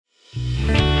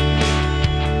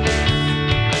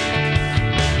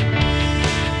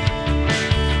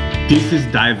This is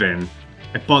Dive In,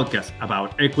 a podcast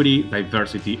about equity,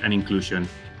 diversity, and inclusion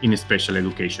in special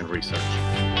education research.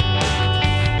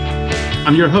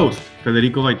 I'm your host,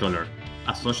 Federico Vaitoler,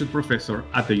 Associate Professor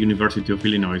at the University of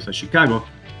Illinois at Chicago,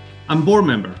 and board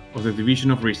member of the Division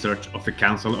of Research of the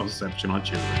Council of Exceptional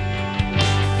Children.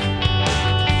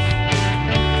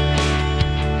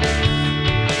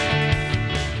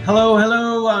 Hello,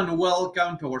 and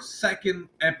welcome to our second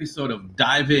episode of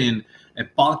Dive In, a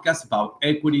podcast about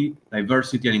equity,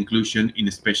 diversity, and inclusion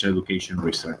in special education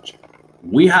research.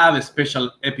 We have a special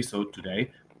episode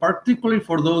today, particularly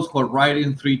for those who are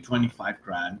writing 325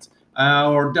 grants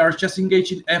or they are just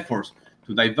engaging efforts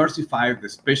to diversify the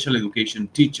special education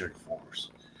teacher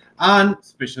force and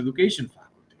special education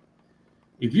faculty.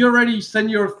 If you already sent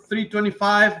your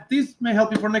 325, this may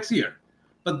help you for next year.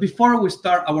 But before we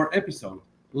start our episode,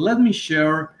 let me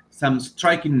share some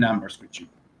striking numbers with you.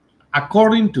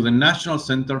 According to the National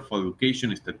Center for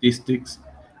Education Statistics,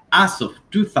 as of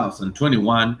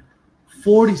 2021,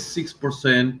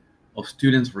 46% of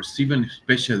students receiving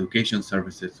special education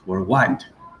services were white,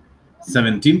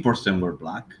 17% were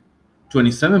Black,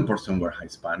 27% were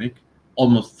Hispanic,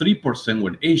 almost 3%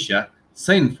 were Asia,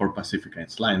 same for Pacific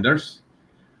Islanders,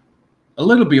 a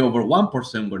little bit over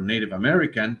 1% were Native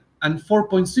American, and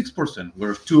 4.6%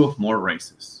 were two or more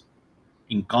races.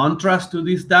 In contrast to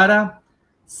this data,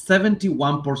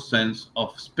 71%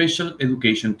 of special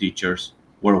education teachers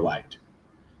were white.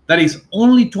 That is,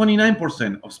 only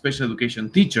 29% of special education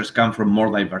teachers come from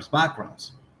more diverse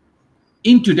backgrounds.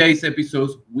 In today's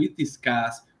episode, we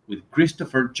discuss with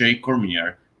Christopher J.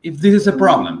 Cormier if this is a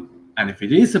problem, and if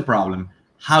it is a problem,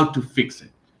 how to fix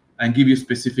it, and give you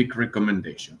specific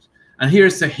recommendations. And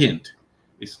here's a hint.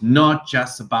 It's not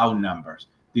just about numbers.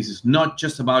 This is not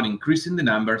just about increasing the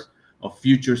numbers of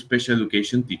future special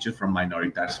education teachers from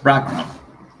minoritized backgrounds.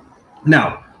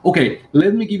 Now, okay,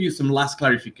 let me give you some last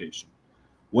clarification.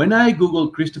 When I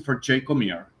Googled Christopher J.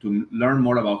 Cormier to learn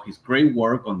more about his great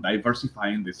work on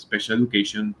diversifying the special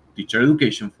education teacher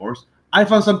education force, I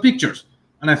found some pictures.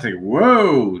 And I say,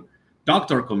 whoa,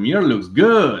 Dr. Cormier looks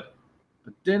good.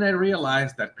 But then I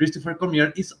realized that Christopher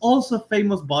Cormier is also a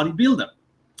famous bodybuilder.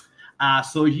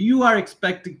 So you are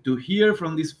expected to hear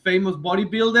from this famous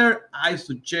bodybuilder. I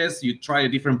suggest you try a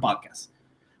different podcast.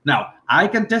 Now, I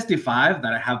can testify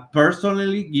that I have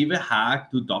personally given a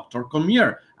hug to Dr.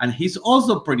 Cormier, and he's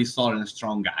also a pretty solid and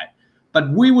strong guy.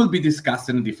 But we will be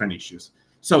discussing different issues.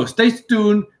 So stay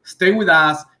tuned, stay with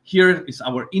us. Here is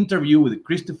our interview with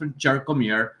Christopher J.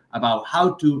 Cormier about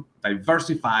how to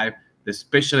diversify the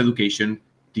special education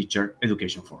teacher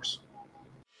education force.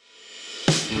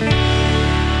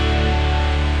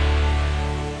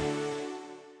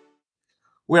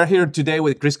 We are here today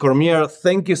with Chris Cormier.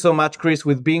 Thank you so much, Chris,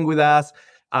 with being with us.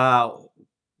 I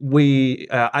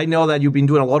know that you've been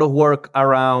doing a lot of work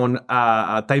around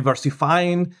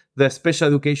diversifying the special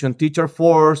education teacher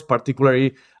force,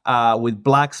 particularly with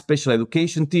Black special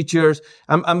education teachers.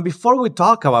 And before we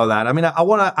talk about that, I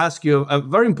want to ask you a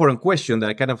very important question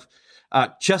that kind of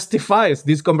justifies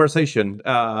this conversation,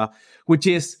 which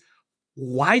is,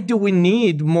 why do we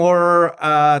need more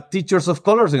teachers of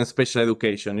colors in special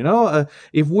education?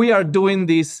 If we are doing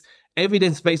this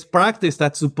evidence-based practice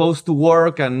that's supposed to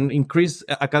work and increase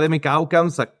academic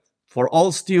outcomes for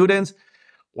all students,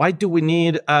 why do we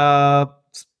need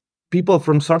people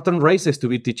from certain races to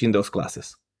be teaching those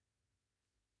classes?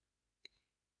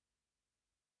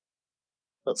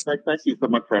 Thank you so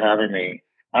much for having me.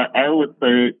 I would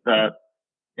say that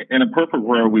in a perfect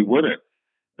world, we wouldn't.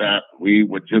 That we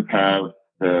would just have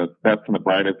the best and the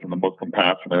brightest and the most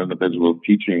compassionate individuals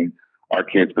teaching our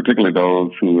kids, particularly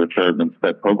those who are served in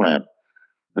SPED programs.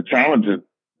 The challenge is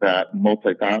that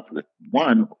multifaceted.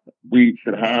 One, we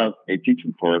should have a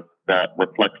teaching force that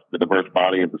reflects the diverse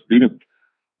body of the students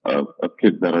of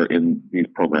kids that are in these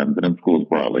programs and in schools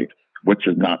broadly, which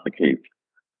is not the case.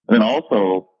 And then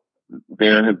also,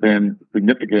 there have been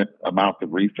significant amounts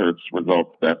of research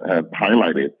results that have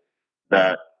highlighted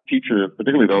that teachers,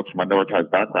 particularly those from minoritized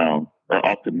backgrounds, are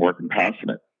often more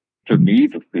compassionate to the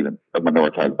needs of students of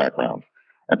minoritized backgrounds.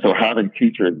 And so having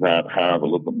teachers that have a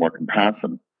little bit more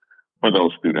compassion for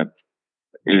those students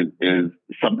is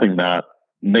something that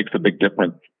makes a big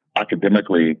difference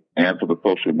academically and for the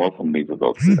social emotional needs of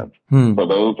those students. So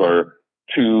those are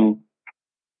two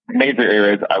major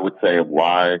areas, I would say, of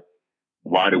why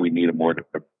do we need a more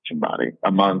diverse teaching body,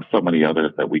 among so many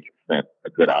others that we can spend a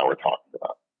good hour talking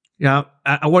about. Yeah,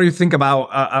 what do you think about?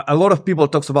 A lot of people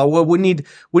talks about, well, we need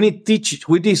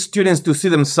students to see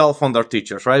themselves on their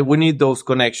teachers, right? We need those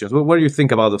connections. What do you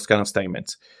think about those kind of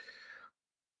statements?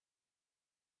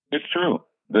 It's true,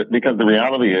 because the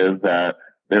reality is that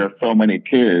there are so many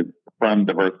kids from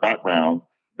diverse backgrounds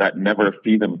that never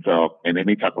see themselves in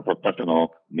any type of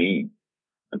professional means.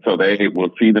 And so they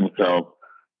will see themselves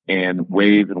in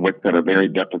ways in which that are very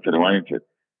deficit oriented.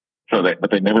 But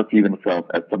they never see themselves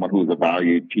as someone who's a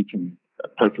valued teaching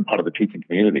person, part of the teaching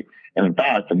community. And in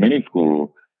fact, in many schools,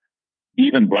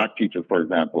 even Black teachers, for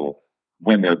example,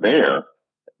 when they're there,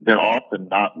 they're often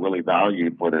not really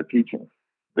valued for their teaching.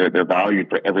 They're valued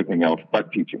for everything else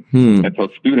but teaching. And so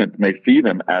students may see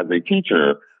them as a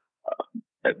teacher,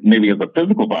 maybe as a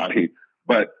physical body,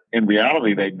 but in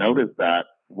reality, they notice that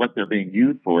what they're being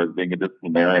used for is being a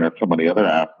disciplinarian or some of the other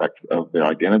aspects of their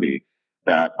identity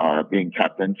that are being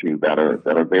tapped into that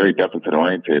are very deficit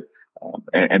oriented,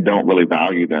 and don't really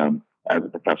value them as the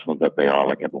professionals that they are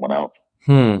like everyone else.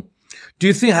 Do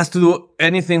you think it has to do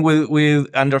anything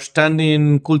with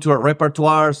understanding cultural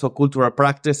repertoires or cultural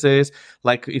practices?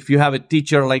 Like if you have a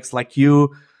teacher like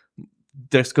you,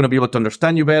 there's going to be able to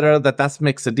understand you better, that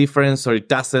makes a difference, or it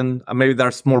doesn't? Maybe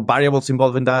there's more variables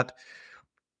involved in that.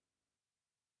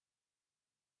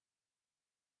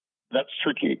 That's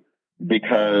tricky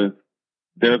because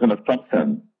there's an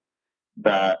assumption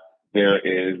that there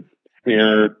is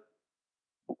shared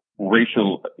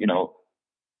racial,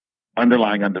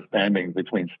 underlying understandings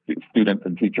between students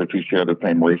and teachers who share the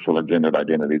same racial or gendered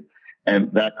identities. And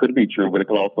that could be true, but it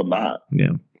could also not.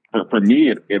 Yeah. For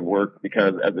me, it worked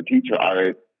because as a teacher,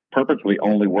 I purposely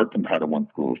only worked in Title I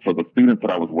schools. So the students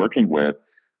that I was working with,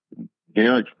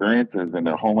 their experiences in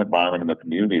their home environment and their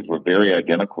communities were very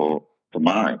identical to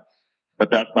mine.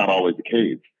 But that's not always the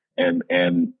case. And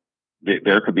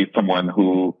there could be someone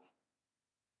who,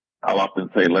 I'll often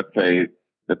say, let's say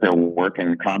that they're working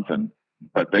in Compton,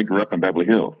 but they grew up in Beverly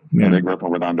Hills, or they grew up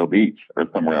in Redondo Beach or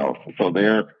somewhere else. So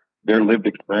their lived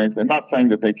experience, and not saying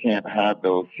that they can't have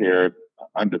those shared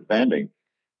understanding,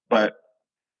 but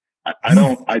I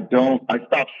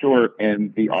stop short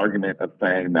in the argument of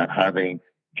saying that having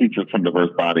teachers from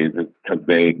diverse bodies is because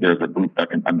there's a group that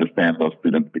can understand those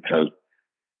students, because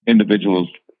individuals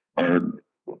are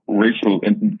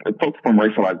folks from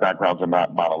racialized backgrounds are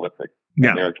not monolithic.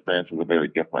 Yeah. Their experiences are very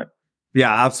different.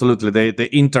 Yeah, absolutely. They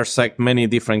intersect many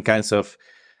different kinds of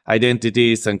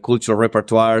identities and cultural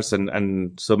repertoires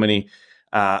and so many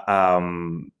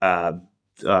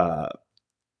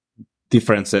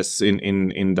differences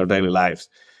in their daily lives.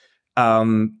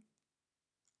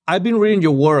 I've been reading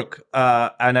your work,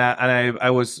 and I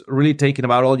was really taken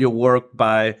about all your work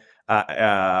by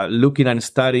looking and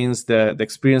studying the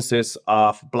experiences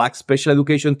of Black special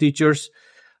education teachers.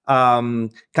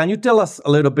 Can you tell us a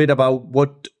little bit about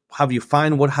what have you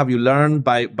found, what have you learned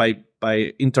by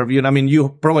interviewing? I mean, you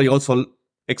probably also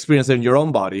experienced it in your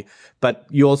own body, but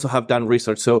you also have done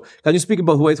research. So can you speak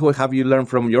about what have you learned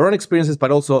from your own experiences, but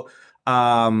also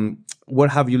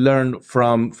what have you learned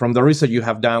from the research you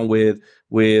have done with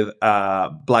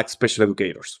Black special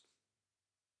educators?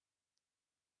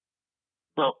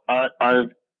 So I'll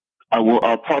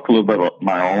talk a little bit about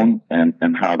my own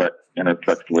and how that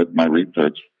intersects with my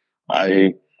research.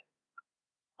 I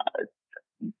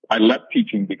left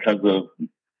teaching because of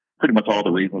pretty much all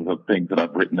the reasons of things that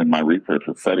I've written in my research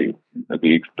and studies.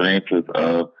 The experiences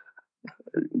of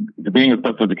being a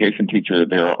special education teacher,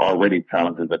 there are already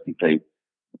challenges that you face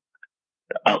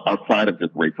outside of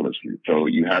just racial issues. So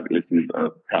you have issues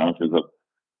of challenges of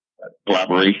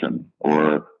collaboration,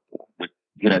 or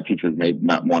teachers may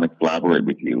not want to collaborate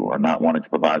with you or not wanting to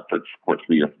provide such support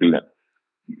for your students.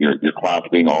 Your class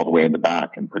being all the way in the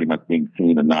back and pretty much being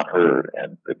seen and not heard,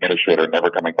 and the administrator never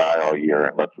coming by all year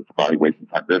and lets us evaluation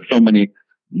time. There's so many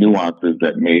nuances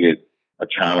that made it a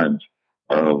challenge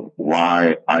of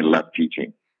why I left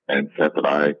teaching and said that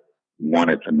I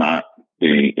wanted to not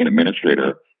be an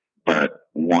administrator, but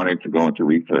wanted to go into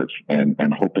research and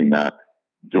hoping that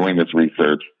doing this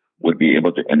research would be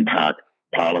able to impact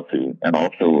policy, and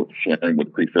also sharing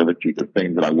with pre-service teachers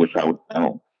things that I wish I would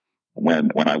know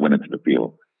when I went into the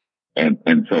field.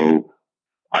 And so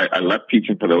I left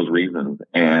teaching for those reasons.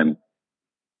 And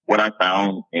what I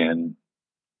found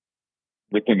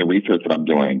within the research that I'm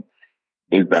doing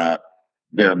is that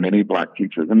there are many Black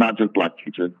teachers, and not just Black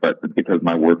teachers, but because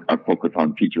my work, I focus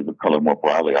on teachers of color more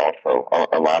broadly also.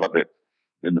 A lot of it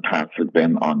in the past has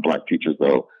been on Black teachers,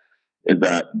 though, is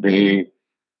that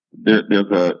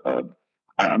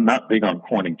I'm not big on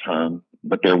coining terms,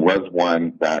 but there was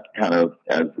one that kind of,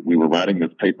 as we were writing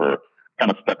this paper,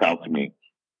 kind of stuck out to me.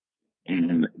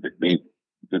 And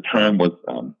the term was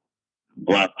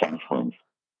Black classrooms.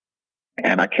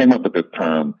 And I came up with this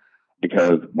term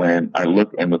because when I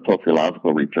look in the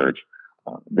sociological research,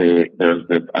 there's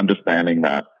this understanding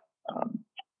that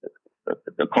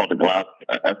they're called the glass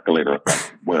escalator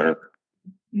effect, where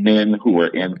men who are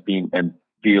in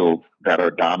fields that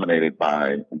are dominated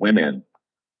by women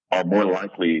are more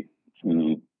likely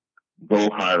to go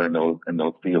higher in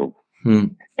those fields.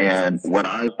 And what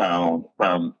I found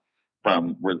from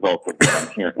results of what I'm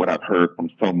hearing, what I've heard from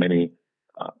so many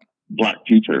Black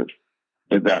teachers,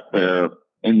 is that they're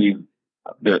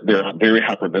very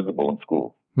hyper visible in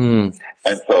school. And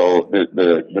so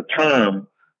the term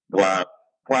glass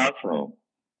classroom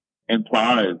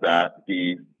implies that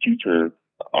these teachers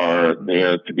are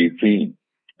there to be seen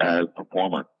as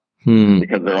performers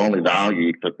because they're only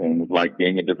valued for things like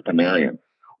being a disciplinarian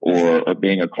or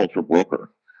being a cultural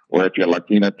broker. Or if you're a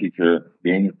Latina teacher,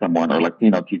 being someone, or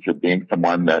Latino teacher, being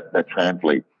someone that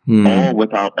translates, all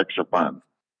without extra funds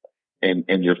in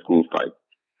your school site.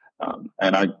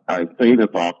 And I say this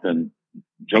often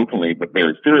jokingly, but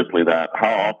very seriously, that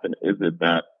how often is it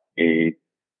that a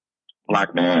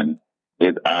Black man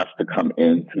is asked to come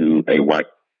into a white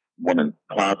woman's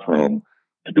classroom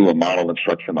to do a model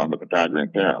instruction on the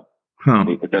Pythagorean theorem?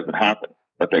 It doesn't happen,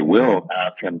 but they will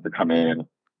ask him to come in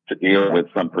to deal with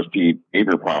some perceived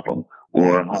behavior problem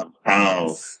or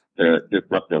how to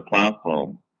disrupt their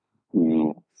classroom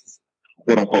to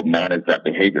quote unquote manage that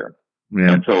behavior.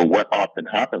 Yeah. And so what often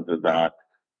happens is that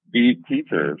these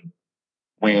teachers,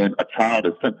 when a child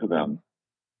is sent to them,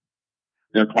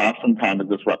 their classroom time is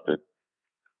disrupted,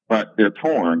 but they're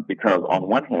torn because on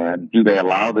one hand, do they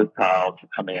allow this child to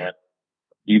come in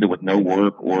either with no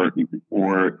work or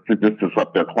to just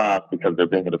disrupt their class because they're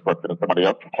being disrupted in somebody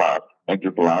else's class and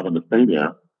just allow them to stay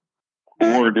there?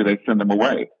 Or do they send them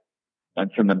away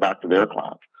and send them back to their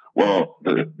class? Well,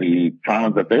 the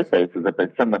challenge that they face is that they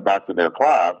send them back to their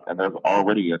class and there's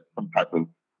already some type of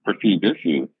perceived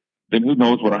issue, then who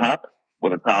knows what'll happen?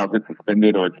 Will the child get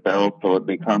suspended or expelled? So it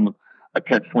becomes a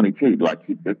catch-22. Do I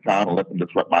keep this child and let them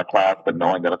disrupt my class, but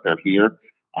knowing that if they're here,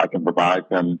 I can provide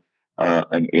them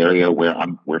an area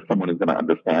where someone is going to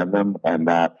understand them and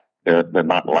that they're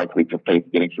not likely to face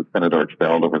getting suspended or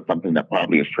expelled over something that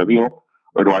probably is trivial?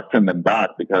 Or do I send them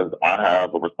back because I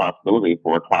have a responsibility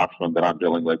for a classroom that I'm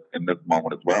dealing with in this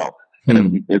moment as well?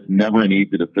 And it's never an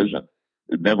easy decision.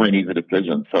 It's never an easy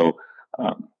decision. So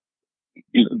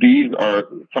these are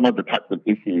some of the types of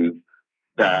issues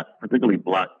that particularly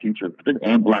Black teachers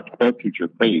and Black SPED teachers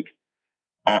face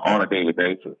on a daily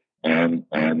basis. And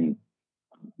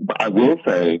I will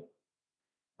say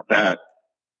that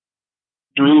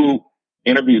through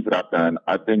interviews that I've done,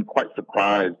 I've been quite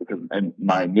surprised because, and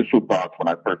my initial thoughts when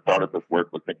I first started this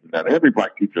work was thinking that every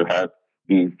Black teacher has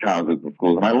these challenges in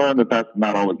schools. And I learned that that's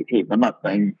not always the case. I'm not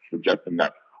suggesting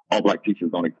that all Black teachers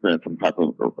don't experience some type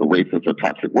of a racist or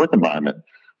toxic work environment.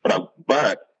 But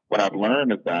what I've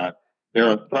learned is that there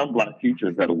are some Black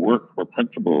teachers that work for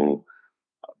principals,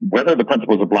 whether the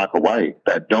principals are Black or white,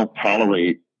 that don't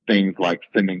tolerate things like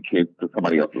sending kids to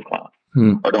somebody else's class.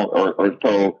 Or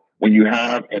so when you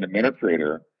have an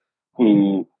administrator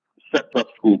who sets up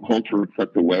school culture in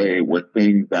such a way where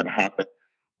things that happen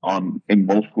in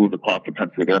most schools across the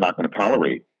country they're not going to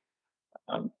tolerate,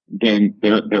 then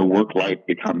their work life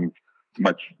becomes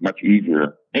much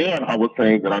easier. And I would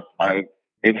say that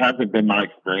it hasn't been my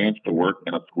experience to work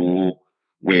in a school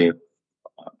with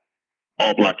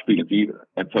all Black students either.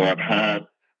 And so I've had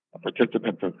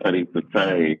participants in studies that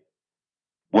say,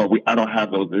 well, I don't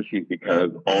have those issues because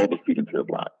all the students are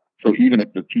Black. So even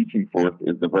if the teaching force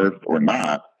is diverse or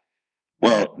not,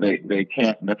 well, they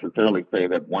can't necessarily say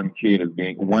that one kid is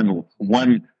being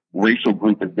one racial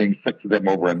group is being sent to them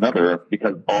over another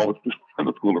because all the students in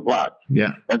the school are Black.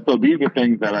 Yeah. And so these are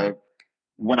things that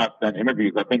when I've done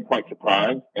interviews, I've been quite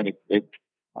surprised, and it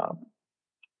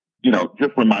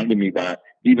just reminded me that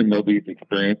even though these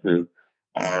experiences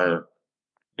are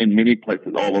in many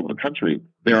places all over the country,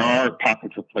 there are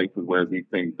pockets of places where these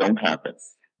things don't happen,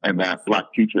 and that Black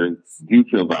teachers do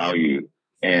feel valued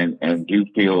and do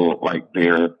feel like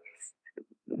they're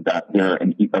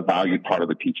a valued part of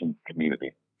the teaching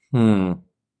community. Can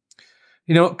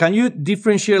you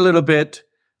differentiate a little bit?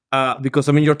 Because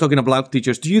you're talking about Black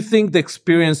teachers. Do you think the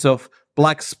experience of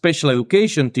Black special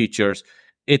education teachers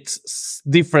it's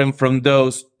different from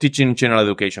those teaching general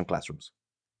education classrooms?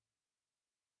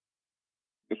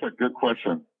 It's a good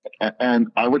question. And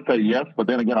I would say yes, but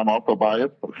then again, I'm also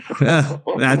biased.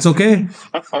 That's okay.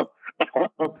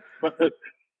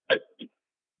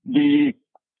 The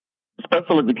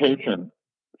special education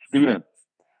students,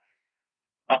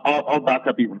 I'll back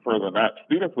up even further than that.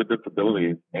 Students with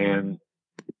disabilities in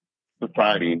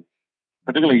society,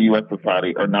 particularly U.S.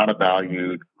 society, are not a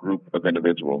valued group of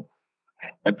individuals.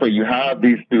 And so you have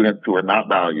these students who are not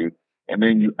valued, and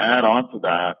then you add on to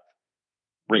that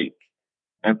race.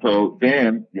 And so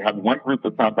then you have one group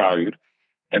that's not valued,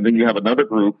 And then you have another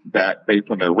group that, based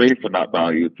on their race, are not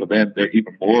valued. So then they're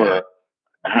even more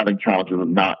having challenges of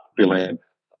not feeling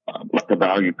like a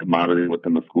valued commodity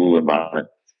within the school environment.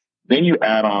 Then you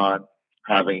add on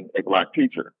having a Black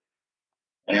teacher.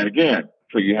 And again,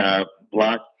 so you have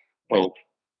Black folks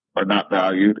are not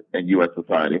valued in U.S.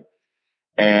 society.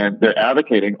 And they're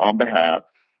advocating on behalf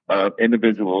of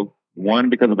individuals, one,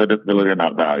 because of their disability are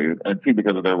not valued, and two,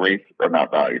 because of their race are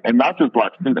not valued. And not just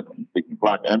Black students, I'm speaking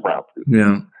Black and brown students.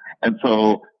 Yeah. And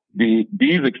so these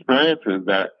experiences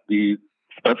that these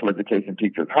special education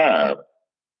teachers have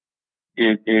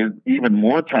is even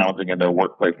more challenging in their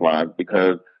workplace lives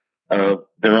because of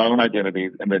their own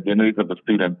identities and the identities of the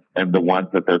students and the ones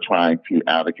that they're trying to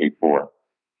advocate for.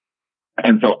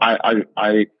 And so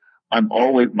I'm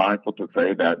always mindful to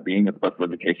say that being a special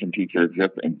education teacher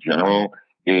just in general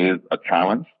is a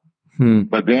challenge.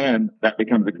 But then that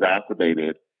becomes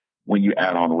exacerbated when you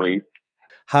add on race.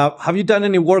 Have you done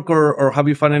any work or have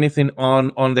you found anything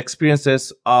on the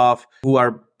experiences of who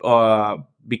are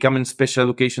becoming special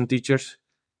education teachers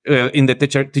in the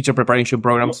teacher preparation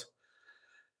programs?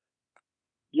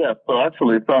 Yeah, so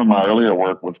actually some of my earlier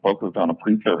work was focused on a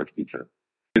pre-service teacher.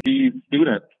 These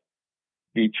students,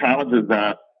 the challenges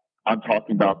that I'm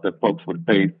talking about that folks would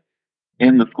face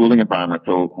in the schooling environment,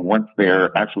 so once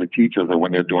they're actually teachers or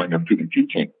when they're doing their student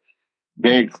teaching,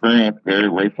 they experience very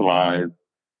racialized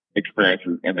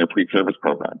experiences in their pre-service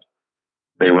programs.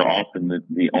 They were often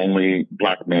the only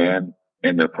Black man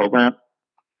in their program.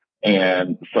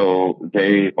 And so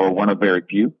they are one of very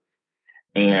few.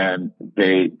 And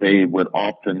they would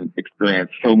often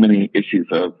experience so many issues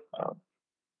of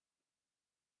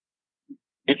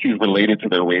issues related to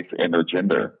their race and their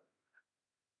gender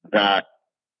that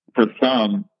for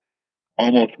some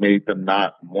almost made them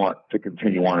not want to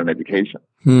continue on in education.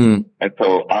 And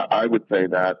so I would say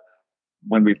that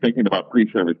when we're thinking about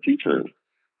pre-service teachers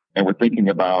and we're thinking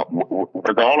about,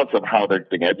 regardless of how they're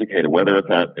being educated, whether it's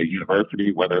at a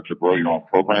university, whether it's a grow your own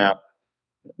program,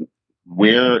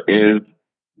 where is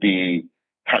the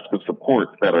types of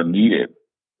supports that are needed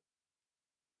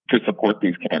to support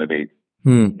these candidates,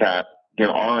 that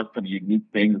there are some unique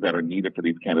things that are needed for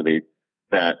these candidates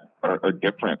that are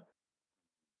different.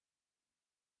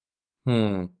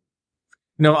 No,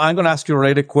 I'm going to ask you a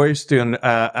related question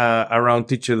around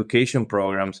teacher education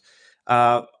programs.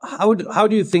 How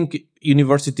do you think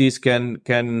universities can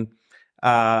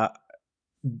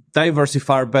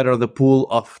diversify better the pool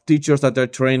of teachers that they're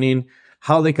training?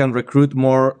 How they can recruit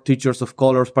more teachers of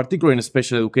colors, particularly in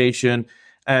special education,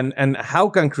 and how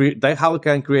can create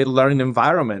learning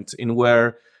environments in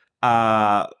where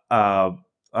people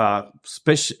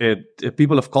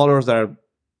of colors that are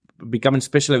becoming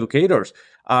special educators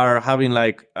are having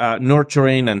like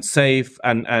nurturing and safe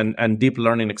and deep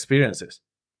learning experiences?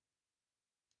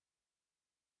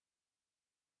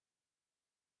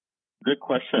 Good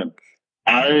question.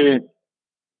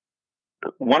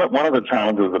 One of the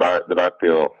challenges that I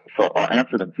feel, so I'll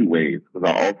answer it in two ways, because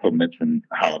I also mentioned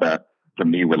how that to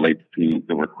me relates to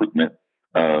the recruitment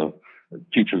of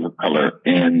teachers of color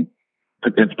in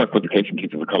special education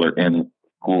teachers of color in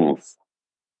schools.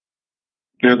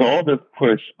 There's all this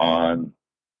push on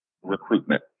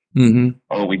recruitment.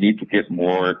 Oh, we need to get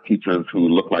more teachers who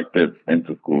look like this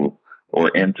into school or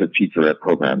into teacher ed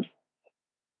programs.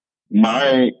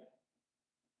 My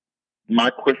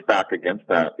pushback against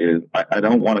that is I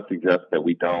don't want to suggest that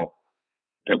we don't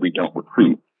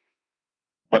recruit,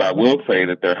 but I will say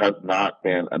that there has not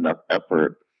been enough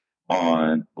effort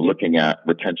on looking at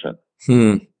retention.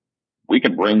 We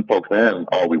can bring folks in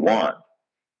all we want,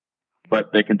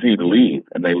 but they continue to leave,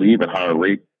 and they leave at higher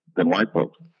rates than white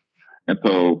folks. And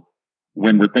so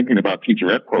when we're thinking about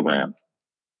teacher ed programs,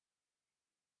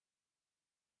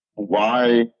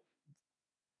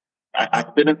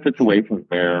 I've been in situations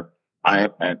where I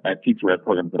have at teacher ed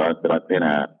programs that I've been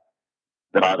at,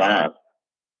 that I've asked,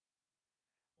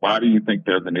 why do you think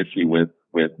there's an issue with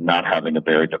not having a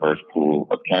very diverse pool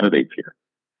of candidates here?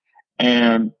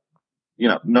 And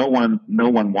no one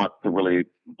wants to really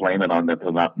blame it on them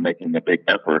for not making a big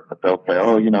effort, but they'll say,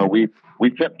 oh, we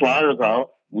sent flyers out.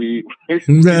 We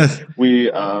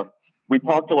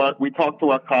talked to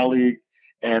our colleagues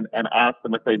and asked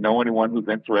them if they know anyone who's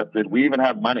interested. We even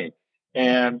have money.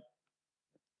 And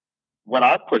when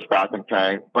I push back and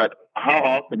say, but how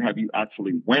often have you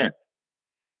actually went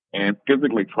and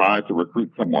physically tried to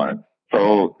recruit someone?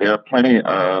 So there are plenty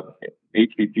of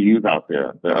HBCUs out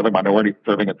there. There are other minority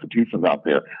serving institutions out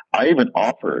there. I even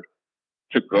offered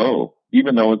to go,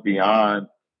 even though it's beyond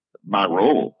my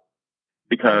role,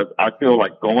 because I feel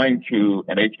like going to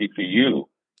an HBCU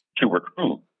to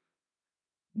recruit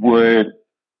would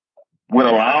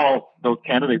allow those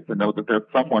candidates to know that there's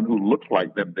someone who looks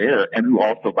like them there and who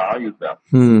also values them.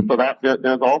 So that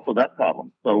there's also that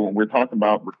problem. So when we're talking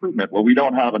about recruitment, well, we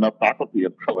don't have enough faculty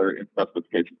of color in special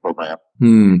education programs.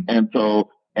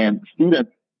 And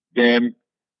students then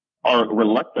are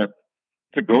reluctant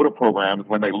to go to programs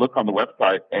when they look on the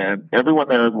website and everyone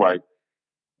there is white.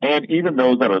 And even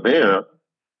those that are there,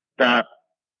 that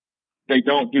they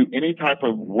don't do any type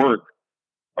of work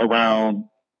around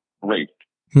race.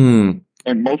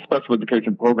 In most special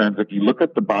education programs, if you look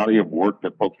at the body of work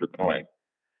that folks are doing,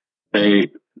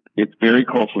 it's very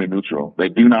culturally neutral. They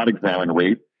do not examine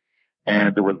race,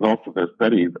 and the results of their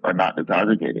studies are not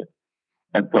disaggregated.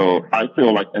 And so I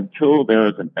feel like until there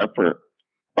is an effort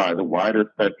by the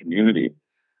wider SPED community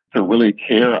to really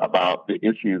care about the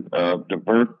issues of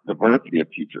diversity of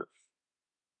teachers,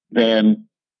 then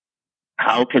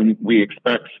how can we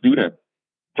expect students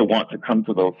to want to come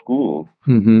to those schools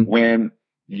when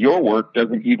your work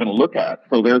doesn't even look at?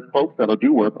 So there's folks that'll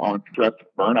do work on stress,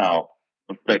 burnout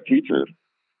of SPED teachers,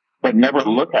 but never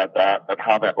look at that, of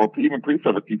how that, or even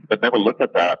pre-service teachers, but never look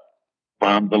at that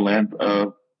from the lens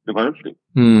of diversity.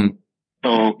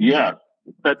 So yeah,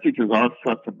 SPED teachers are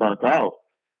stressed and burnt out,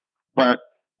 but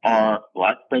are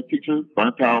Black SPED teachers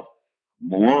burnt out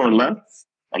more or less?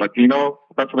 Are Latino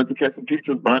special education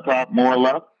teachers burnt out more or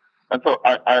less? And so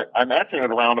I'm answering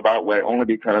it a roundabout way only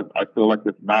because I feel like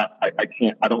it's not, I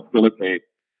don't feel it's a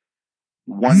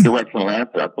one directional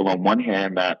answer. I feel on one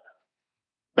hand that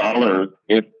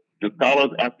if the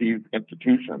scholars at these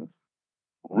institutions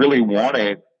really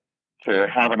wanted to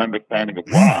have an understanding of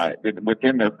why, that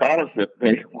within their scholarship,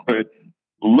 they would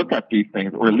look at these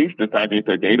things, or at least disaggregate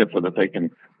their data so that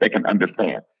they can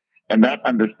understand. And that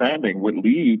understanding would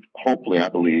lead, hopefully, I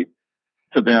believe,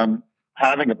 to them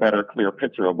having a better, clear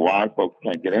picture of why folks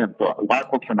can't get in, so why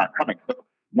folks are not coming. So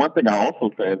one thing I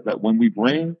also say is that when we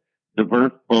bring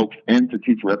diverse folks into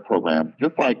teacher ed programs,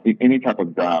 just like in any type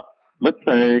of job, let's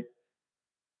say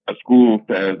a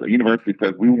university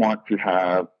says, we want to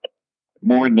have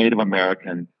more Native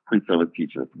American pre-service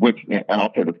teachers, which, and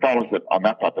I'll say the scholarship on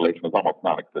that population is almost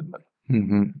non-existent.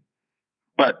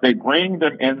 But they bring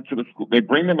them into the school, they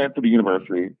bring them into the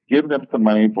university, give them some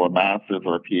money for a master's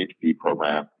or a PhD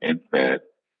program instead.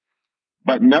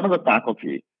 But none of the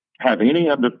faculty have any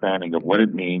understanding of what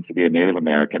it means to be a Native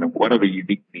American and what are the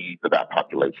unique needs of that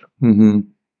population.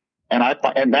 And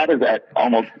that is at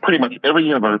almost pretty much every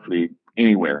university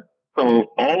anywhere.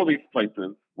 So all of these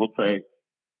places will say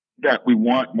that we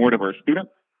want more diverse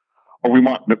students or we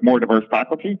want more diverse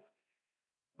faculty,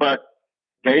 but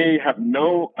they have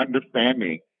no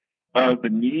understanding of the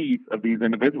needs of these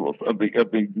individuals,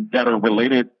 that are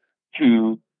related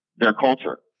to their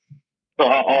culture. So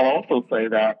I'll also say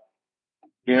that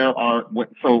when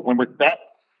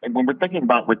we're thinking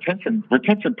about retention,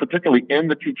 particularly in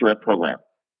the teacher ed program,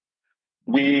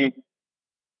 many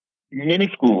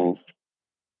schools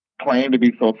claim to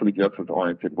be socially justice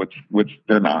oriented, which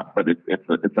they're not, but it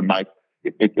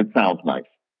sounds nice.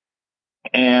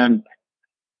 And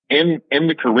in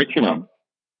the curriculum,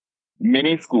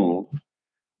 many schools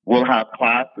will have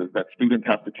classes that students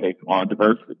have to take on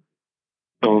diversity.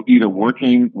 So either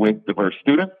working with diverse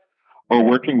students or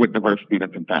working with diverse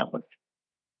students and families.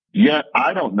 Yet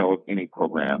I don't know of any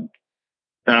program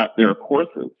that there are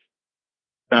courses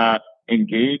that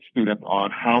engage students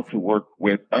on how to work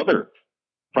with others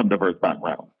from diverse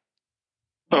backgrounds.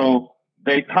 So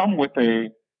they come with a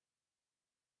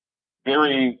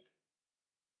very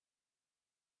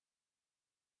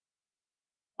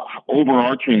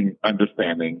overarching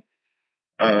understanding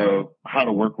of how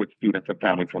to work with students and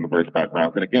families from diverse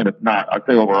backgrounds. And again, I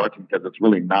say overarching because it's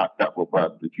really not that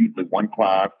robust. It's usually one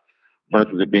class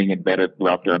versus it being embedded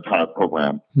throughout their entire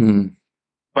program.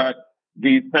 But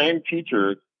these same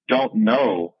teachers don't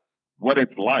know what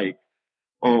it's like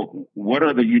or what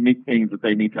are the unique things that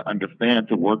they need to understand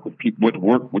to work with people,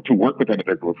 to work with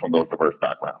individuals from those diverse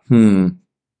backgrounds.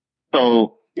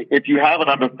 So if you have an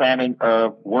understanding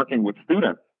of working with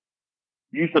students,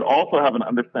 you should also have an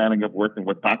understanding of working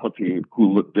with faculty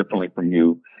who look differently from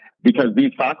you, because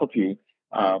these faculty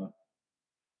are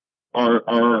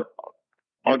the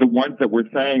ones that we're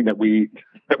saying that we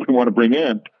want to bring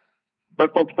in,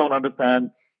 but folks don't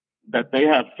understand that they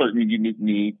have certain unique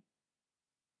needs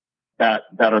that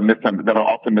are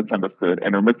often misunderstood,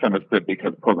 and are misunderstood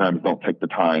because programs don't take the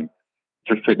time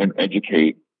to sit and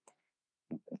educate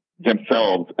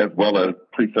themselves as well as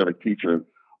pre-service teachers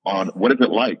on what is it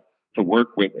like to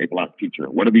work with a Black teacher?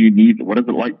 What are the needs? What is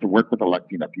it like to work with a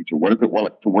Latina teacher? What is it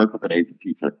like to work with an Asian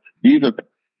teacher? These are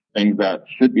things that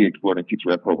should be explored in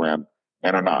teacher ed programs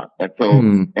and are not. And so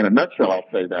in a nutshell, I'll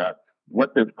say that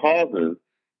what this causes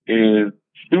is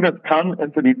Students come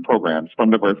into these programs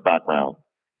from diverse backgrounds,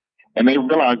 and they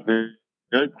realize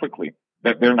very quickly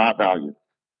that they're not valued,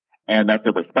 and that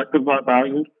their perspectives aren't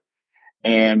valued,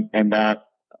 and that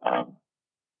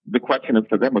the question is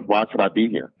to them is, why should I be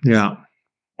here? Yeah.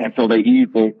 And so they may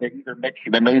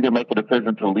either make a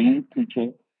decision to leave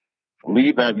teaching,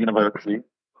 leave that university,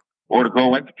 or to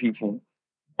go into teaching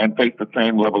and face the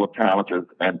same level of challenges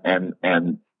and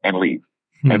leave.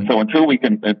 And so until we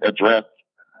can address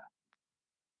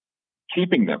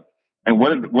keeping them, and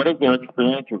what is their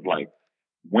experiences like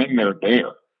when they're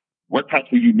there? What types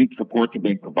of unique supports are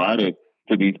being provided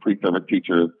to these pre-service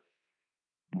teachers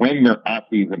when they're at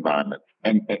these environments?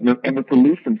 And the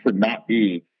solution should not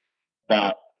be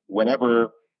that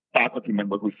whatever faculty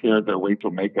member who shares their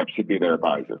racial makeup should be their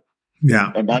advisor.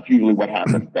 Yeah. And that's usually what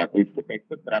happens, that they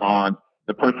put that on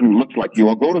the person who looks like you.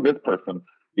 Or go to this person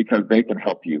because they can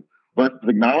help you. Versus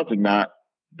acknowledging that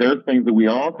there's things that we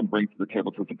all can bring to the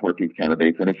table to support these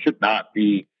candidates, and it should not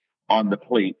be on the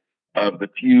plate of the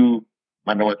few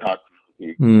minority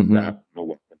that will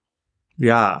work.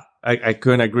 Yeah, I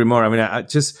couldn't agree more. I mean, I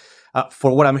just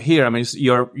for what I'm here, I mean,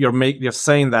 you're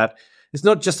saying that it's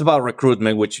not just about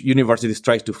recruitment, which universities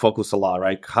try to focus a lot,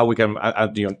 right? How we can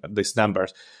add these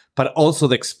numbers, but also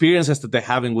the experiences that they're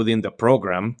having within the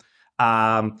program.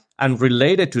 And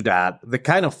related to that, the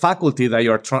kind of faculty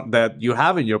that you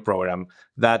have in your program,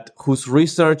 whose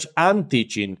research and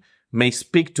teaching may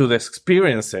speak to the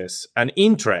experiences and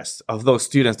interests of those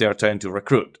students they are trying to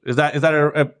recruit. Is that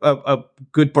a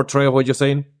good portrayal of what you're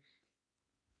saying?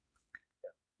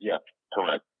 Yeah,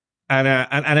 correct. And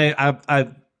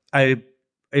I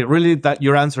really, that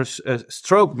your answer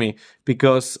struck me,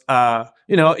 because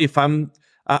if I'm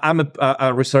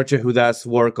a researcher who does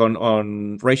work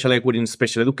on racial equity in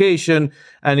special education,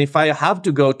 and if I have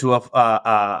to go to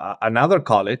another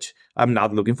college, I'm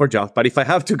not looking for jobs, but if I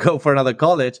have to go for another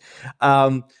college,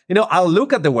 I'll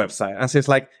look at the website and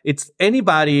say, it's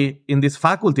anybody in this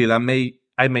faculty that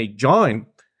I may join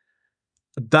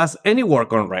does any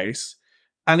work on race,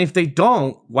 and if they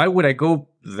don't, why would I go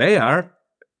there?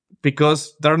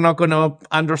 Because they're not going to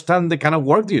understand the kind of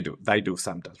work they do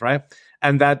sometimes, right?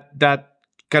 And that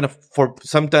kind of, for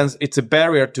sometimes it's a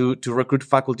barrier to recruit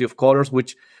faculty of colors,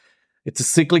 which it's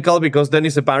cyclical, because then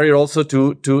it's a barrier also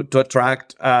to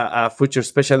attract future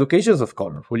special educations of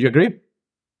color. Would you agree?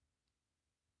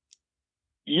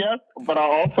 Yes, but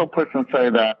I'll also push and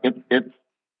say that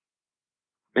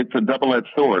it's a double-edged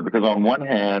sword, because on one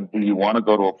hand, do you want to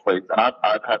go to a place, and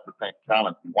I've had the same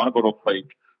challenge, you want to go to a place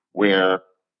where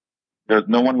there's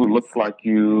no one who looks like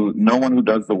you, no one who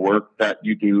does the work that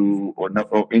you do, or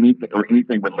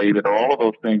anything related, or all of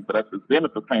those things. But at the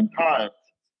same time,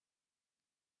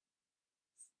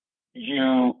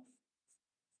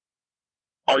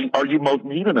 are you most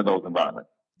needed in those environments?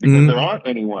 Because there aren't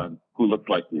anyone who looks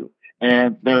like you,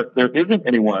 and there isn't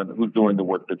anyone who's doing the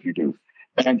work that you do.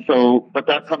 And so, but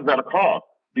that comes at a cost,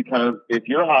 because if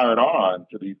you're hired on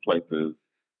to these places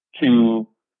to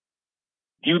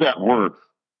do that work,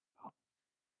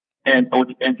 and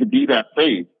to be that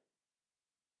face,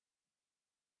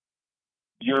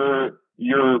 you're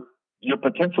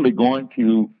potentially going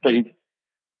to face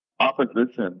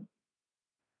opposition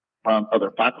from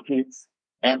other faculty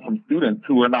and from students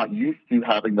who are not used to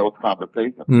having those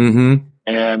conversations. Mm-hmm.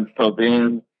 And so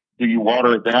then, do you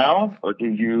water it down, or do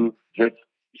you just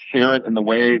share it in the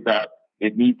way that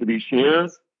it needs to be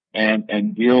shared,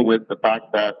 and deal with the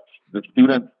fact that the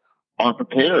students aren't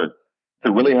prepared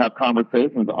to really have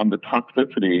conversations on the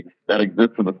toxicity that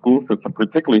exists in the school system,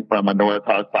 particularly from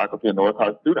minoritized faculty and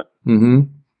minoritized students. Mm-hmm.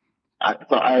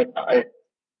 So I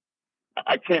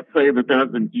can't say that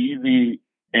there's an easy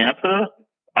answer.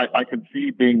 I can see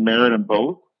being merit in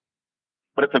both,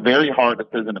 but it's a very hard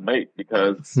decision to make,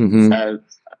 because as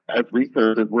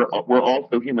researchers, we're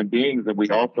also human beings, and we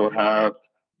also have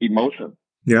emotions.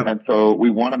 Yeah. And so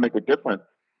we want to make a difference,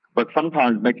 but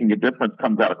sometimes making a difference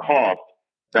comes at a cost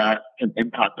that can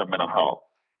impact our mental health.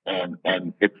 And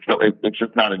it's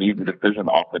just not an easy decision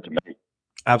often to make.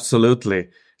 Absolutely.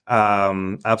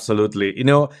 Absolutely.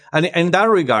 And in that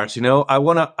regards, I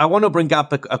want to bring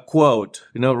up a quote,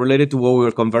 related to what we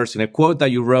were conversing, a quote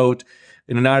that you wrote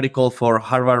in an article for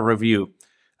Harvard Review,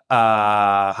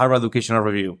 Harvard Educational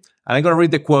Review. And I'm going to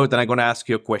read the quote, and I'm going to ask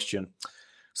you a question.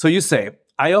 So you say,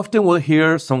 I often will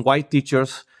hear some white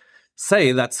teachers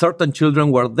say that certain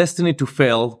children were destined to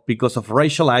fail because of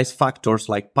racialized factors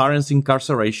like parents'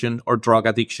 incarceration or drug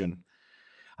addiction.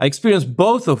 I experienced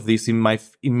both of these in my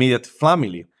immediate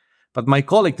family, but my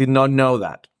colleague did not know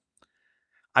that.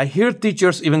 I hear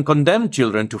teachers even condemn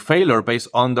children to failure based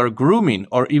on their grooming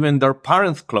or even their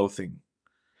parents' clothing.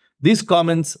 These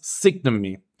comments sickened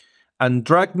me and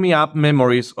dragged me up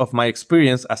memories of my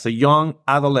experience as a young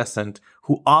adolescent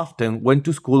who often went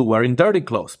to school wearing dirty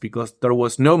clothes because there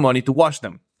was no money to wash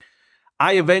them.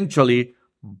 I eventually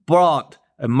bought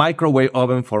a microwave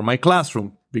oven for my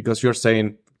classroom because you're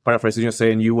saying, paraphrasing, you're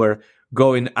saying you were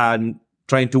going and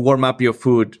trying to warm up your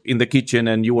food in the kitchen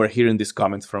and you were hearing these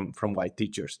comments from white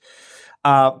teachers.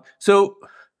 So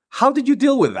how did you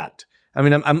deal with that? I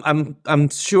mean, I'm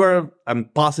sure, I'm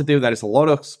positive that it's a lot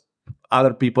of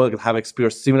other people that have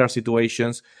experienced similar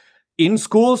situations in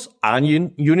schools and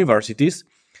in universities.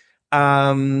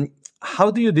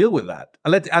 How do you deal with that?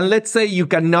 And let's say you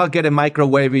cannot get a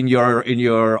microwave in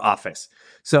your office.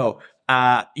 So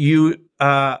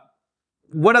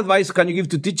what advice can you give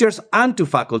to teachers and to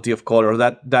faculty of color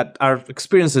that are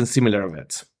experiencing similar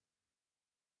events?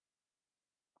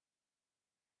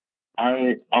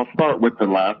 I'll start with the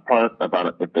last part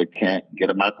about if they can't get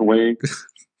a microwave.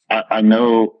 I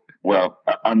know. Well,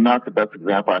 I'm not the best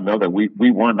example. I know that we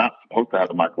were not supposed to have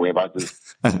a microwave. I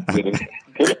just did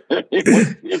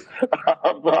it.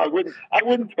 I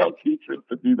wouldn't tell teachers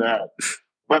to do that.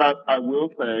 But I will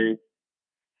say,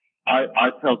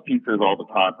 I tell teachers all the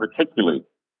time, particularly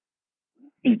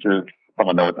teachers from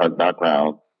a military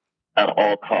background, at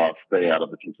all costs, stay out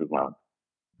of the teacher's lounge.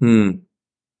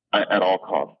 At all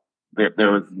costs.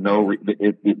 There is no,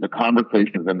 the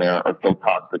conversations in there are so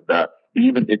toxic that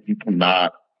even if you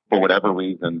cannot, for whatever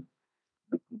reason,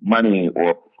 money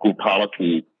or school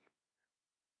policy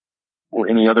or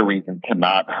any other reason,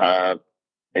 cannot have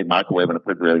a microwave and a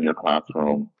refrigerator in your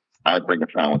classroom, I'd bring a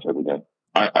sandwich every day.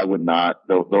 I would not,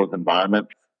 those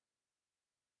environments,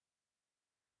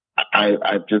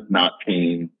 I've just not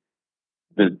seen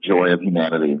the joy of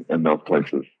humanity in those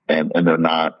places. And they're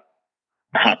not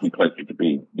happy places to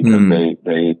be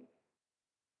because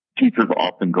teachers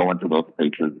often go into those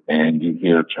spaces and you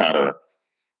hear chatter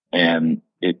and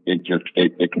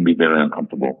it can be very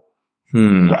uncomfortable. So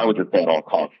I would just say at all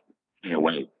costs, stay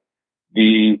away.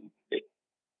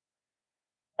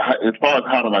 As far as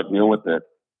how did I deal with it,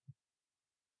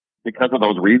 because of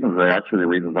those reasons, they're actually the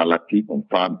reasons I left teaching.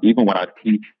 So even when I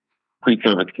teach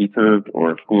pre-service teachers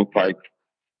or school sites,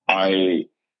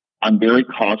 I'm very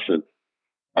cautious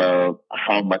of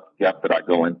how much depth that I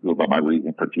go into about my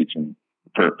reason for teaching,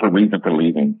 for reason for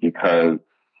leaving, because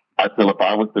I feel if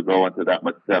I was to go into that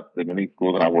much depth in any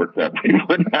school that I worked at, we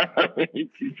wouldn't have any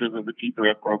teachers in the teacher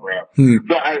ed program.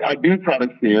 So I do try to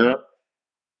share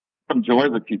some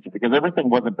joys of teaching because everything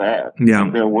wasn't bad. Yeah.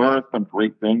 There were some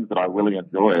great things that I really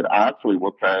enjoyed. I actually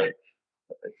will say,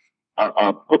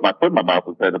 I'll put my foot in my mouth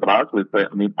and say that, but I actually say,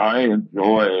 I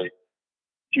enjoy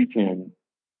teaching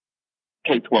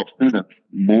K-12 students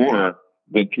more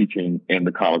than teaching in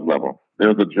the college level.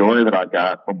 There's a joy that I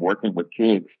got from working with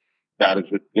kids that is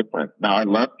just different. Now, I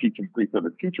love teaching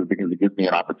pre-service teachers because it gives me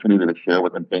an opportunity to share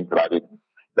with them things that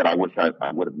I wish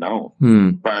I would have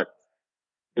known. But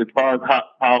as far as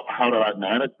how did I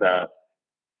manage that,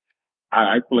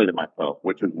 I isolated myself,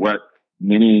 which is what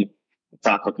many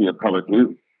faculty of color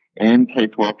do in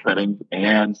K-12 settings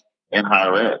and in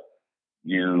higher ed.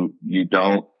 You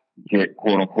don't get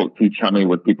quote unquote too chummy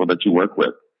with people that you work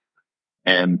with.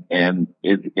 And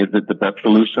is it the best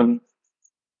solution?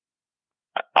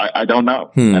 I don't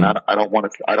know. And I don't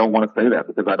want to say that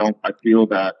because I feel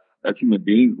that as human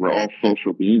beings, we're all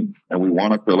social beings and we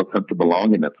want to feel a sense of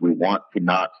belongingness. We want to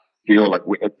not feel like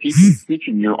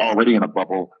teaching, you're already in a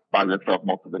bubble by yourself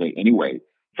most of the day anyway.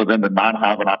 So then to not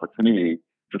have an opportunity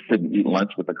to sit and eat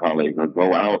lunch with a colleague or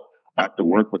go out after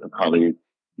work with a colleague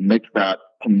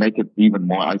can make it even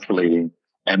more isolating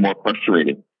and more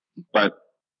frustrating. But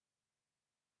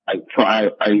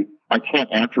I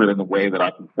can't answer it in the way that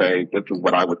I can say this is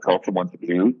what I would tell someone to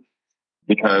do,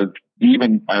 because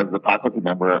even as a faculty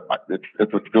member,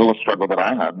 it's still a struggle that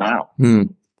I have now.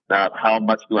 That how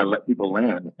much do I let people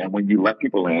in? And when you let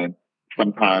people in,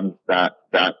 sometimes that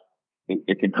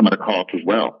it can come at a cost as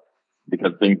well,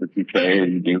 because things that you say or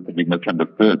you do can be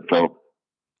misunderstood. So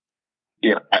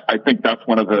yeah, I think that's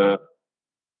one of the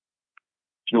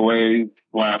joys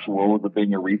 / woes of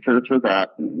being a researcher, that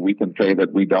we can say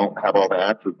that we don't have all the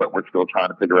answers, but we're still trying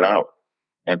to figure it out.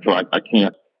 And so I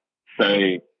can't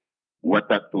say what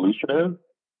that solution is.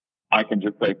 I can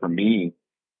just say for me,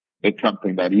 it's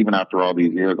something that even after all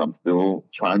these years, I'm still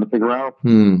trying to figure out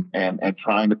and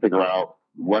trying to figure out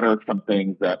what are some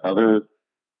things that others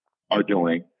are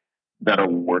doing that are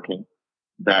working,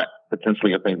 that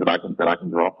potentially are things that I can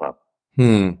draw from.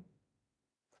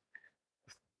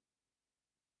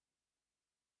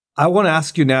 I want to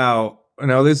ask you now.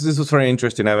 This was very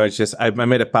interesting. I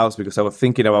made a pause because I was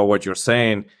thinking about what you're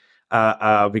saying.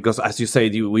 because, as you say,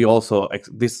 we also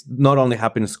this not only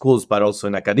happens in schools but also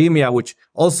in academia, which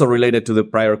also related to the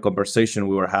prior conversation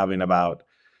we were having about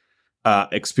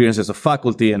experiences of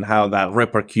faculty and how that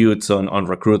repercutes on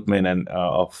recruitment and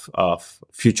of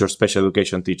future special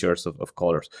education teachers of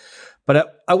colors.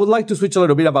 But I would like to switch a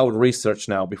little bit about research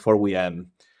now before we end,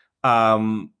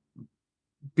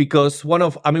 because one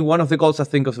of the goals I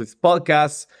think of this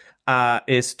podcast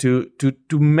is to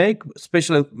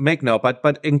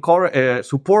encourage,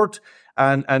 support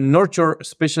and nurture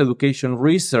special education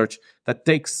research that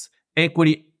takes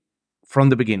equity from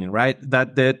the beginning, right?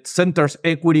 That centers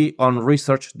equity on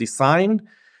research design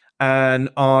and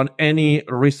on any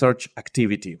research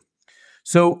activity.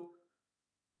 So,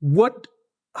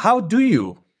 how do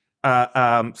you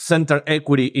center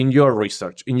equity in your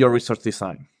research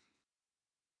design?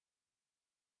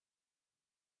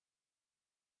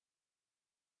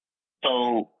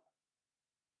 So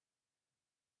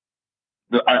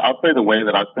I'll say the way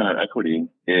that I center equity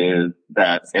is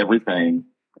that everything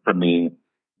for me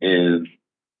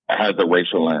has a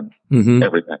racial lens. Mm-hmm.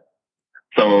 Everything.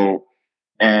 So,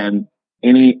 and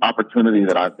any opportunity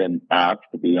that I've been asked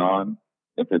to be on,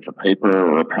 if it's a paper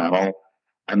or a panel,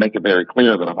 I make it very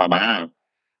clear that if I'm asked,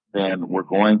 then we're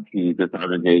going to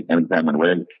disaggregate and examine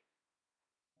race.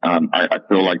 I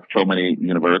feel like so many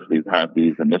universities have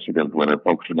these initiatives where they're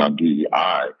focusing on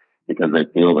DEI because they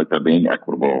feel like they're being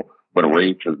equitable, but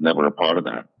race is never a part of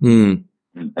that. Mm.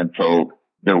 And so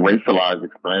the racialized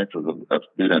experiences of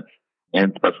students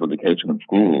in special education in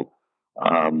school,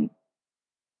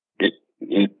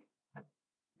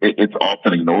 it's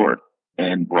often ignored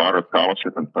in broader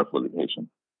scholarship and special education.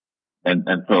 And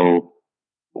so,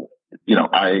 you know,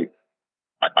 I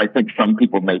think some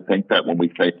people may think that when we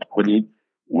say equity,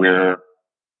 we're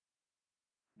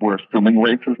assuming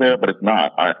race is there, but it's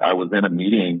not. I was in a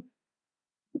meeting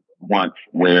once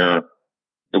where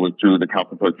it was through the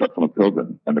Council for Exceptional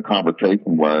Children, and the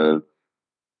conversation was,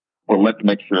 well, let's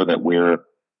make sure that we're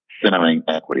centering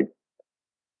equity.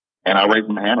 And I raised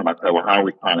my hand and I said, well, how are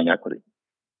we finding equity?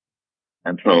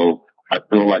 And so I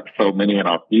feel like so many in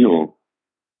our field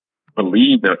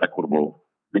believe they're equitable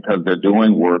because they're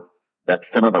doing work that's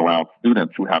centered around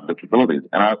students who have disabilities.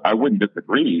 And I wouldn't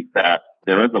disagree that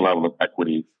there is a level of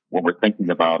equity when we're thinking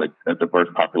about a diverse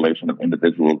population of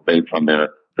individuals based on their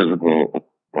physical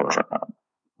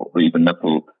or even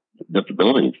mental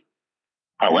disabilities.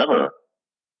 However,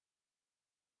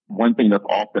 one thing that's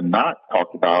often not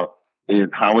talked about is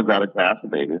how is that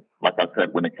exacerbated, like I said,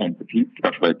 when it came to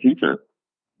special ed teachers,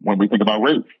 when we think about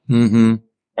race. Mm-hmm.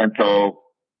 And so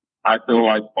I feel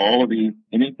like all of these,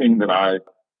 anything that I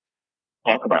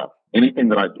talk about, anything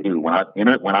that I do, when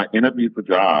I interview for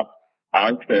jobs,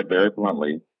 I've said very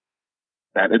bluntly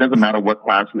that it doesn't matter what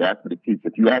class you ask me to teach.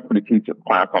 If you ask me to teach a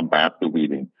class on basket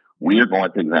weaving, we are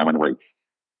going to examine race.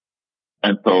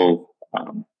 And so,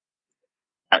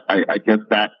 I guess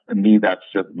that, to me, that's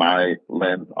just my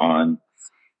lens on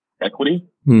equity.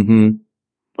 Mm-hmm.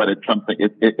 But it's something,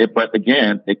 but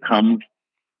again, it comes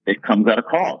at a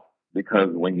cost, because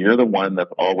when you're the one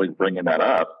that's always bringing that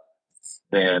up,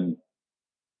 then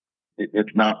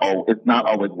it's not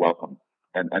always welcome.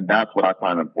 And that's what I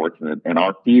find unfortunate in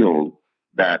our field,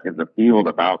 that is a field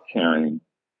about caring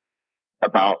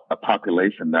about a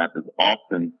population that is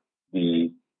often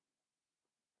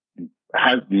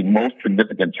has the most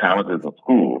significant challenges of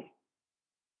schools.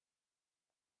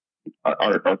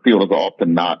 Our field is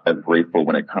often not as grateful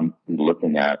when it comes to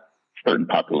looking at certain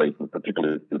populations,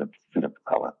 particularly students of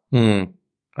color.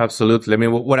 Absolutely. I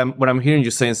mean, what I'm hearing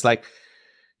you saying is like,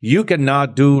 you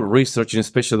cannot do research in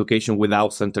special education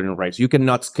without centering race. You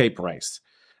cannot escape race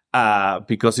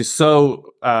because it's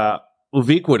so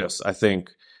ubiquitous, I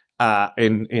think,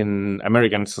 in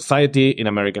American society, in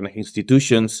American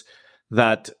institutions,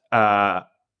 that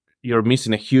you're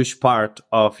missing a huge part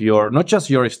of not just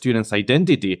your students'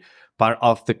 identity, but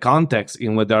of the context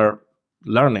in which they're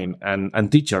learning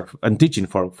and teaching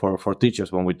for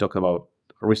teachers when we talk about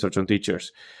research on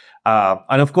teachers.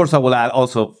 And of course, I will add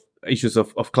also issues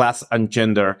of class and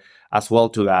gender as well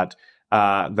to that,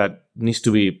 that needs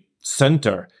to be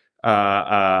centered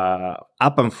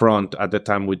up and front at the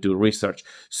time we do research.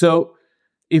 So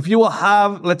if you will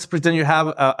have, let's pretend you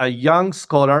have a young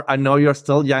scholar. I know you're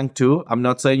still young too. I'm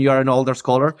not saying you are an older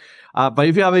scholar, but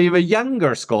if you have an even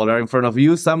younger scholar in front of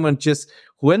you, someone just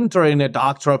who entered in a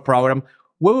doctoral program,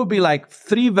 what would be like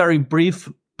 3 very brief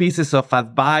pieces of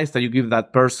advice that you give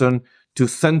that person to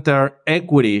center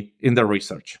equity in their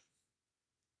research?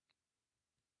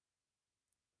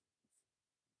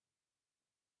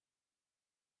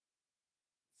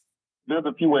 There's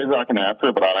a few ways I can answer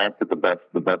it, but I'll answer the best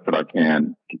that I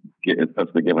can,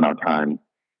 especially given our time.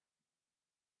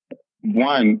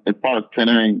 One, as far as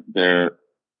centering their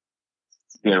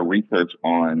research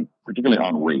on, particularly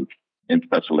on race in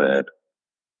special ed,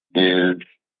 is,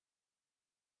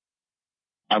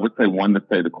 I would say, one, to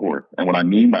stay the course. And what I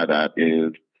mean by that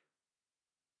is,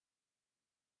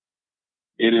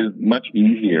 it is much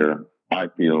easier, I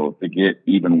feel, to get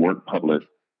even work published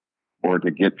or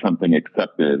to get something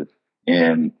accepted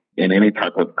in any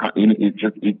type of, even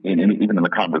in the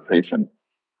conversation,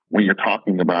 when you're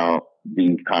talking about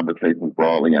these conversations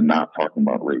broadly and not talking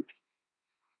about race.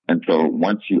 And so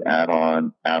once you add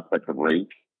on aspects of race,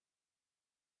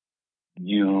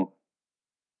 you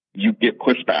get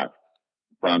pushback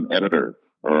from editors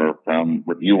or from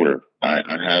reviewers. I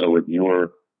had a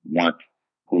reviewer once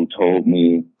who told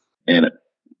me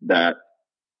that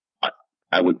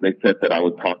they said that I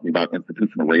was talking about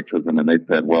institutional racism, and they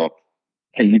said, well,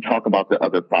 can you talk about the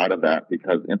other side of that?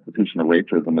 Because institutional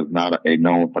racism is not a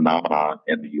known phenomenon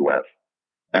in the U.S.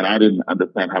 And I didn't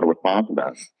understand how to respond to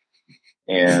that.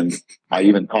 And I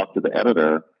even talked to the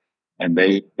editor, and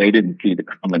they didn't see the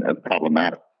comment as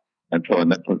problematic. And so in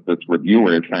this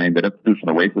reviewer is saying that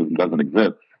institutional racism doesn't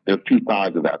exist. There's two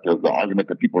sides of that. There's the argument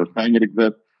that people are saying it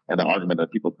exists, and the argument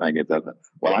that people are saying it doesn't.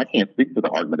 Well, I can't speak to the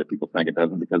argument that people are saying it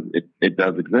doesn't, because it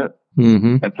does exist.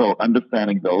 Mm-hmm. And so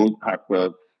understanding those types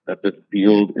of, that this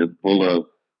field is full of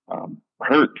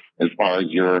hurt, as far as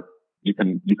you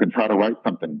can try to write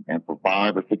something, and for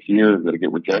 5 or 6 years it'll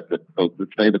get rejected. So to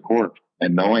stay the course,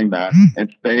 and knowing that,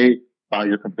 and stay by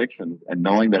your convictions, and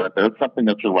knowing that if there's something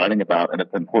that you're writing about and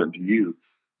it's important to you,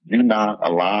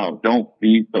 don't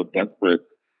be so desperate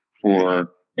for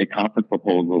a conference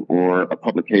proposal or a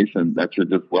publication that you're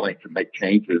just willing to make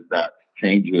changes that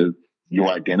changes your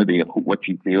identity of what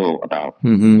you feel about.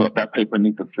 Mm-hmm. So if that paper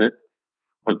needs to sit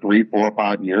for 3, 4, or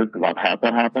 5 years, because I've had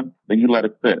that happen, then you let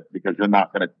it sit, because you're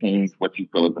not going to change what you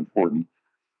feel is important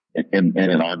in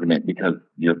an argument because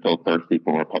you're so thirsty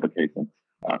for a publication.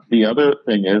 The other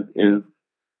thing is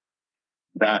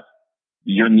that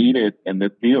you're needed in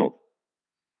this field,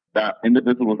 that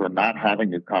individuals are not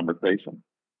having this conversation.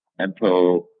 And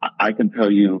so I can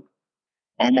tell you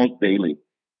almost daily,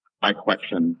 I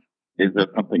question, is there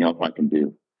something else I can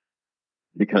do?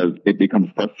 Because it becomes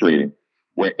frustrating,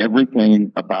 where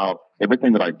everything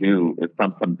that I do is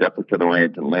from some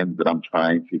deficit-oriented lens that I'm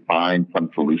trying to find some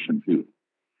solution to.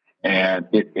 And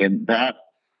that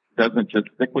doesn't just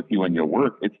stick with you in your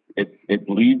work. It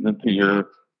bleeds into your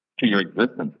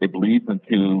existence. It bleeds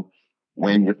into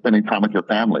when you're spending time with your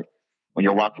family, when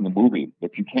you're watching a movie.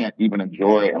 If you can't even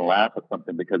enjoy and laugh at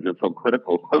something because you're so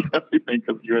critical of everything,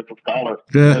 because you're as a scholar,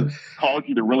 it calls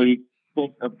you to really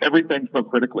think of everything so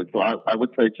critically. So I would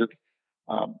say just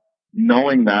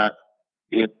knowing that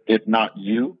if it's not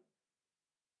you,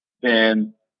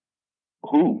 then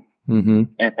who? Mm-hmm.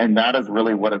 And that is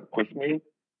really what has pushed me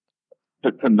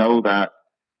to know that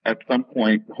at some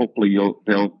point, hopefully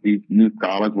these new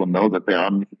scholars will know that they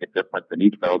are making a difference, and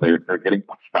even though they're getting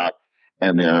pushback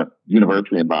in their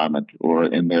university environment, or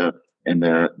in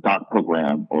their doc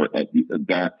program, or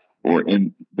or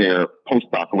in their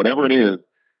postdoc, or whatever it is,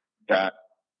 that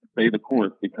stay the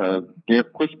course, because they're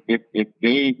pushed.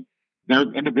 There's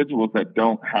individuals that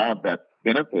don't have that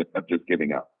benefit of just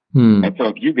giving up. And so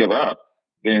if you give up,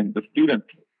 then the students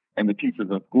and the teachers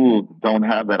in schools don't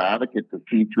have that advocate to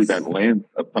see through that lens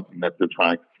of something that they're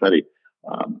trying to study.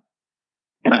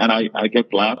 And I guess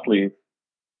lastly,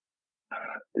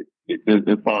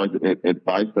 as far as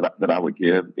advice that I would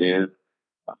give is,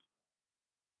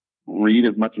 read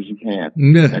as much as you can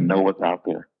and know what's out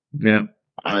there. Yeah.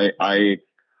 I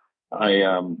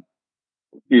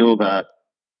feel that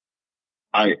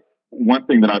one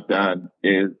thing that I've done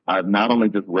is I've not only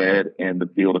just read in the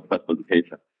field of special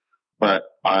education, but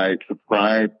I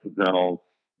subscribe to journals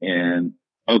in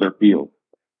other fields.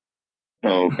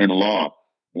 So in law,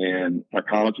 in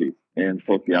psychology, in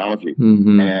sociology,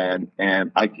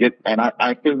 and I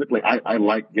physically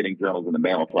like getting journals in the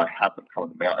mail, so I have them come in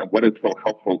the mail. And what is so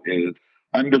helpful is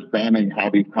understanding how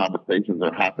these conversations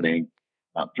are happening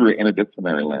through an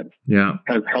interdisciplinary lens. Yeah,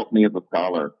 has helped me as a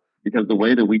scholar, because the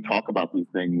way that we talk about these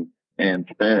things in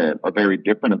SPED are very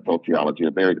different in sociology.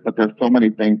 But there's so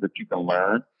many things that you can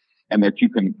learn, and that you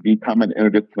can become an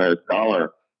interdisciplinary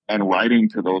scholar. And writing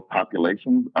to those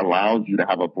populations allows you to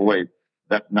have a voice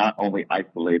that's not only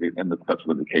isolated in the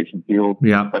special education field,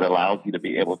 but allows you to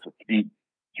be able to speak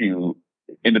to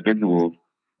individuals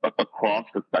across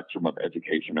the spectrum of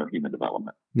education or human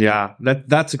development. Yeah,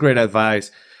 that's great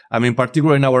advice. I mean,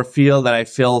 particularly in our field, that I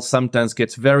feel sometimes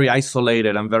gets very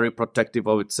isolated and very protective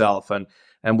of itself. And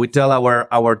and we tell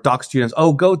our doc students,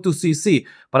 oh, go to CC.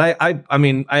 But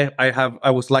I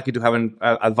was lucky to have an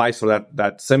advisor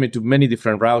that sent me to many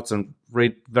different routes and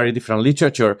read very different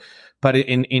literature. But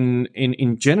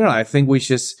in general, I think we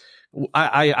just,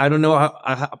 I don't know.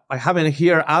 I haven't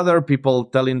heard other people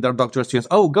telling their doctoral students,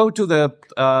 "Oh, go to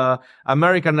the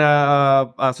American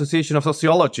Association of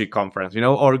Sociology conference,"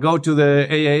 or go to the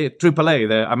AAA,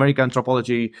 the American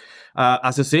Anthropology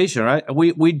Association. Right?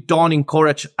 We don't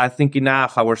encourage, I think,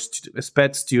 enough our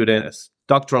SPED students,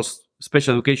 doctoral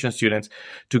special education students,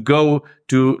 to go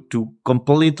to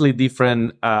completely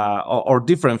different or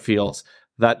different fields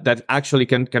that actually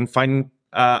can find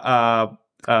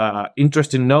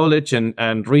interesting knowledge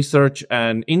and research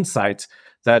and insights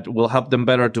that will help them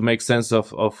better to make sense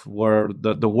of where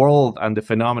the world and the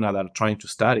phenomena that are trying to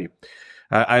study.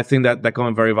 I think that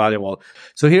comment very valuable.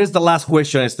 So here's the last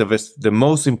question. It's the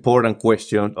most important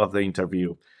question of the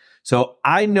interview. So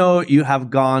I know you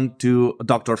have gone to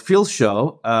Dr. Phil's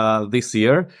show this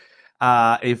year.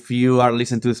 If you are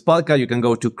listening to this podcast, you can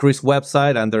go to Chris'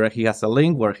 website, and there he has a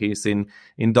link where he's in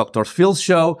Dr. Phil's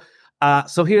show.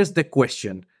 So here's the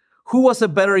question. Who was a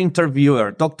better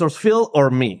interviewer, Dr. Phil or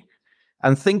me?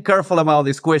 And think careful about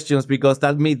these questions, because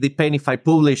that may depend if I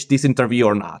publish this interview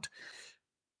or not.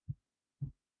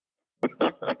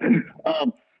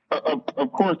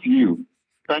 Of course, you.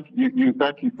 Thank you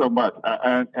so much.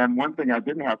 And one thing I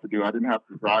didn't have to do, I didn't have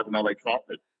to drive an LA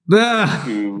traffic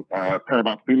to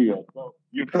Paramount Studios. So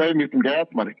you saved me some gas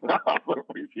money. I would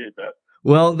appreciate that.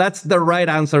 Well, that's the right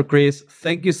answer, Chris.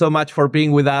 Thank you so much for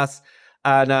being with us.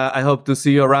 And I hope to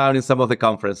see you around in some of the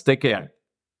conference. Take care.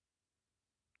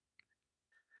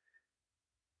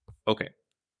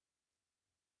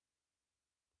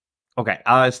 Okay,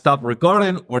 I'll stop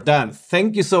recording. We're done.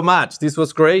 Thank you so much. This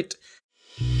was great.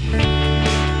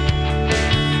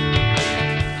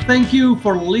 Thank you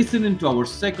for listening to our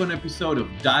second episode of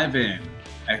Dive In.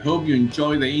 I hope you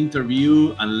enjoyed the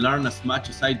interview and learned as much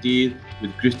as I did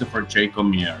with Christopher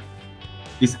Cormier.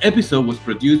 This episode was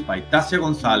produced by Tasia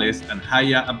Gonzalez and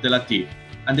Haya Abdelatif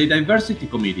and the Diversity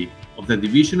Committee of the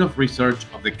Division of Research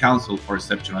of the Council for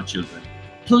Exceptional Children.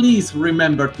 Please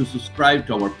remember to subscribe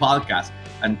to our podcast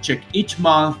and check each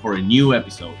month for a new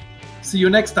episode. See you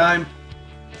next time.